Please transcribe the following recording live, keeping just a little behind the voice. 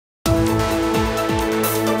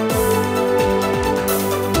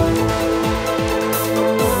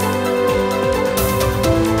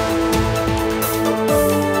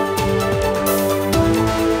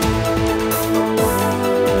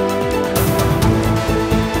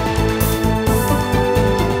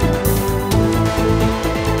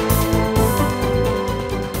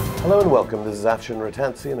welcome. This is Afshin,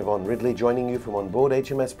 Rattansi and Ridley joining you from on board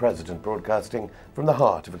HMS President, broadcasting from the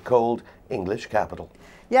heart of a cold English capital.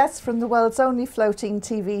 Yes, from the world's only floating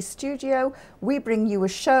TV studio, we bring you a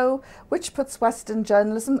show which puts Western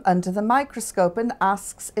journalism under the microscope and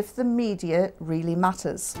asks if the media really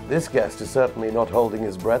matters. This guest is certainly not holding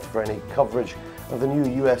his breath for any coverage of the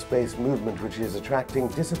new US-based movement which is attracting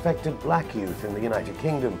disaffected black youth in the United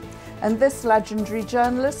Kingdom. And this legendary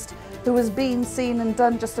journalist, who has been, seen and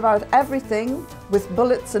done just about everything with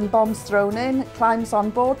bullets and bombs thrown in, climbs on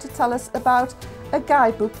board to tell us about a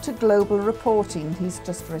guidebook to global reporting he's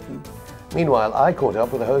just written. Meanwhile, I caught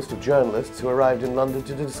up with a host of journalists who arrived in London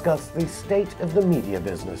to discuss the state of the media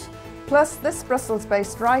business. Plus, this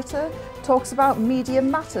Brussels-based writer talks about Media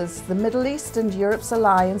Matters, the Middle East and Europe's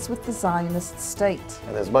alliance with the Zionist state.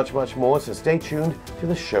 And there's much, much more, so stay tuned to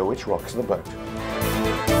the show which rocks the boat.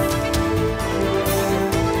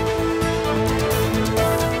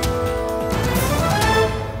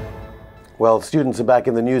 Well, students are back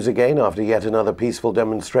in the news again after yet another peaceful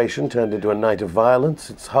demonstration turned into a night of violence.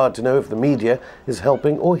 It's hard to know if the media is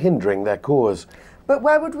helping or hindering their cause. But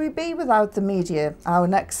where would we be without the media? Our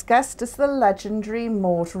next guest is the legendary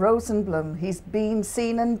Mort Rosenblum. He's been,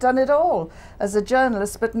 seen and done it all as a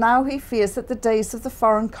journalist, but now he fears that the days of the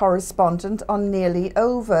foreign correspondent are nearly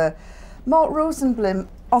over. Mort Rosenblum,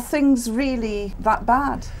 are things really that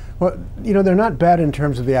bad? Well, you know, they're not bad in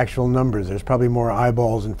terms of the actual numbers. There's probably more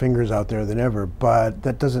eyeballs and fingers out there than ever, but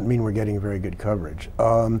that doesn't mean we're getting very good coverage.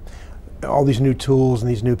 All these new tools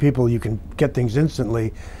and these new people, you can get things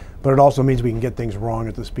instantly, but it also means we can get things wrong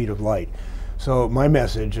at the speed of light. So my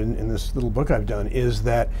message in this little book I've done is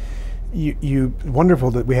that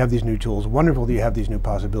wonderful that we have these new tools, wonderful that you have these new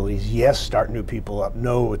possibilities. Yes, start new people up.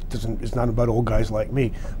 No, it's not about old guys like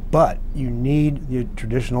me. But you need the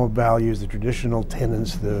traditional values, the traditional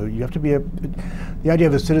tenets. You have to be the idea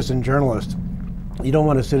of a citizen journalist. You don't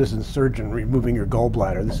want a citizen surgeon removing your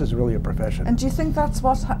gallbladder. This is really a profession. And do you think that's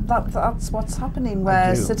what's happening?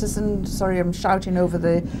 Where citizen, sorry, I'm shouting over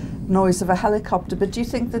the noise of a helicopter, but do you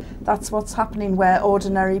think that that's what's happening, where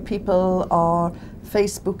ordinary people are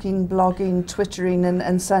Facebooking, blogging, Twittering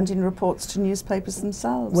and sending reports to newspapers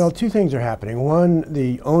themselves? Well, two things are happening. One,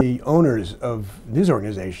 the owners of news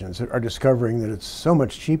organizations are discovering that it's so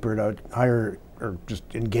much cheaper to hire or just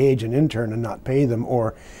engage an intern and not pay them,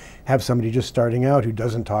 or have somebody just starting out who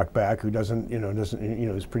doesn't talk back, who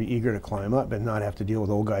is pretty eager to climb up and not have to deal with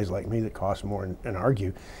old guys like me that cost more and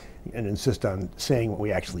argue and insist on saying what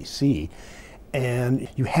we actually see. And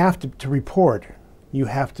you have to report. You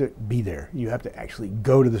have to be there. You have to actually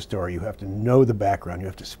go to the story. You have to know the background. You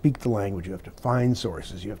have to speak the language. You have to find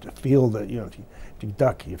sources. You have to feel that, to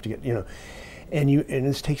duck. You have to get, and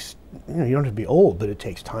this takes, you don't have to be old, but it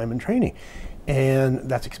takes time and training. And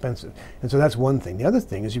that's expensive. And so that's one thing. The other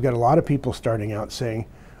thing is you've got a lot of people starting out saying,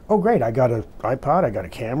 oh great, I got an iPod, I got a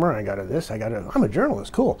camera, I'm a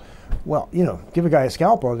journalist, cool. Well, give a guy a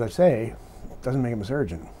scalpel, as I say, doesn't make him a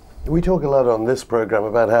surgeon. We talk a lot on this program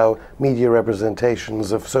about how media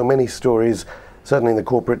representations of so many stories, certainly in the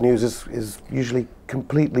corporate news, is usually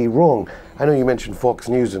completely wrong. I know you mentioned Fox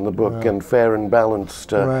News in the book and Fair and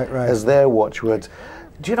Balanced as their watchwords.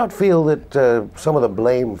 Do you not feel that some of the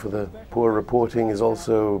blame for the poor reporting is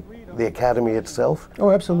also the Academy itself?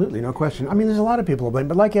 Oh, absolutely, no question. I mean, there's a lot of people to blame,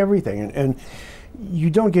 but like everything, and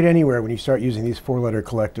you don't get anywhere when you start using these four-letter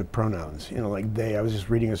collective pronouns, like they. I was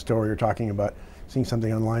just reading a story or seeing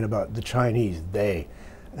something online about the Chinese, they.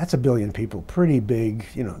 That's 1 billion people, pretty big,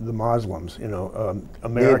 the Muslims, Americans.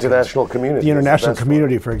 The international community. The international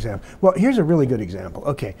community, for example. Well, here's a really good example.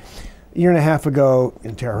 Okay, a year and a half ago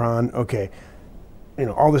in Tehran,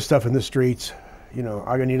 all this stuff in the streets,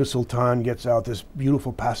 Aghanita Sultan gets out this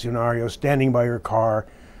beautiful Passionario standing by her car.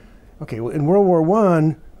 Okay, well, in World War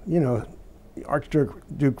I,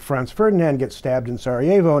 Archduke Franz Ferdinand gets stabbed in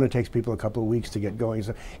Sarajevo, and it takes people a couple of weeks to get going.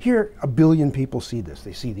 So here, 1 billion people see this.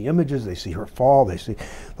 They see the images, they see her fall, they see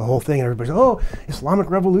the whole thing, and everybody's, oh, Islamic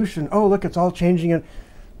Revolution, oh, look, it's all changing. And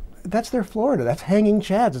that's their Florida. That's hanging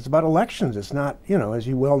chads. It's about elections. It's not, as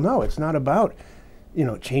you well know, it's not about,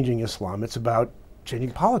 changing Islam. It's about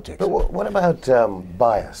changing politics. But what about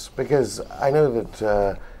bias? Because I know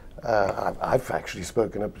that I've actually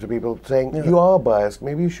spoken up to people saying, you are biased,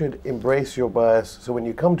 maybe you should embrace your bias, so when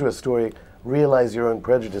you come to a story, realize your own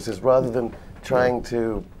prejudices rather than trying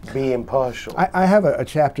to be impartial. I have a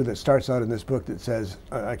chapter that starts out in this book that says,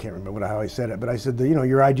 I can't remember how I said it, but I said that,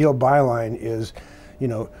 your ideal byline is,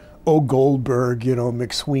 oh, Goldberg,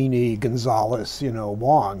 McSweeney, Gonzalez,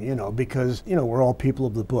 Wong, because, we're all people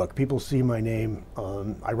of the book. People see my name.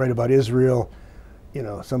 I write about Israel. you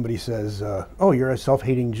know, somebody says, "Oh, you're a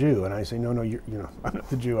self-hating Jew," and I say, "No, no, you know, I'm not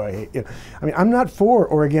the Jew I hate." You know, I mean, I'm not for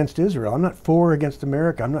or against Israel. I'm not for or against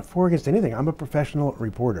America. I'm not for or against anything. I'm a professional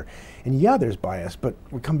reporter, and yeah, there's bias, but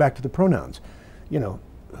we come back to the pronouns. You know,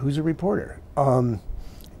 who's a reporter?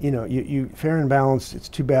 You know, you fair and balanced. It's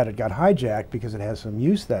too bad it got hijacked because it has some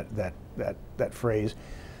use that phrase,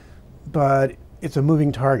 but it's a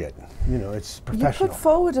moving target. You know, it's professional. You put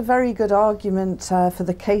forward a very good argument for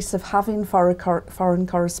the case of having foreign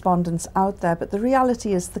correspondents out there, but the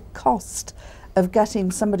reality is the cost of getting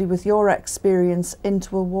somebody with your experience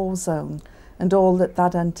into a war zone and all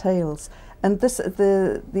that entails. And this,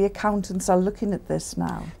 the accountants are looking at this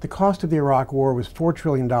now. The cost of the Iraq War was $4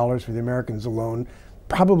 trillion for the Americans alone,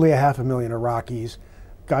 probably 500,000 Iraqis,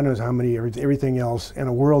 God knows how many, everything else, and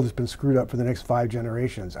a world that's been screwed up for the next 5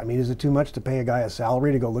 generations. I mean, is it too much to pay a guy a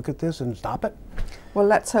salary to go look at this and stop it? Well,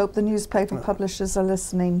 let's hope the newspaper publishers are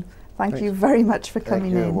listening. Thank you very much for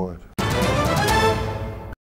coming in. Mort.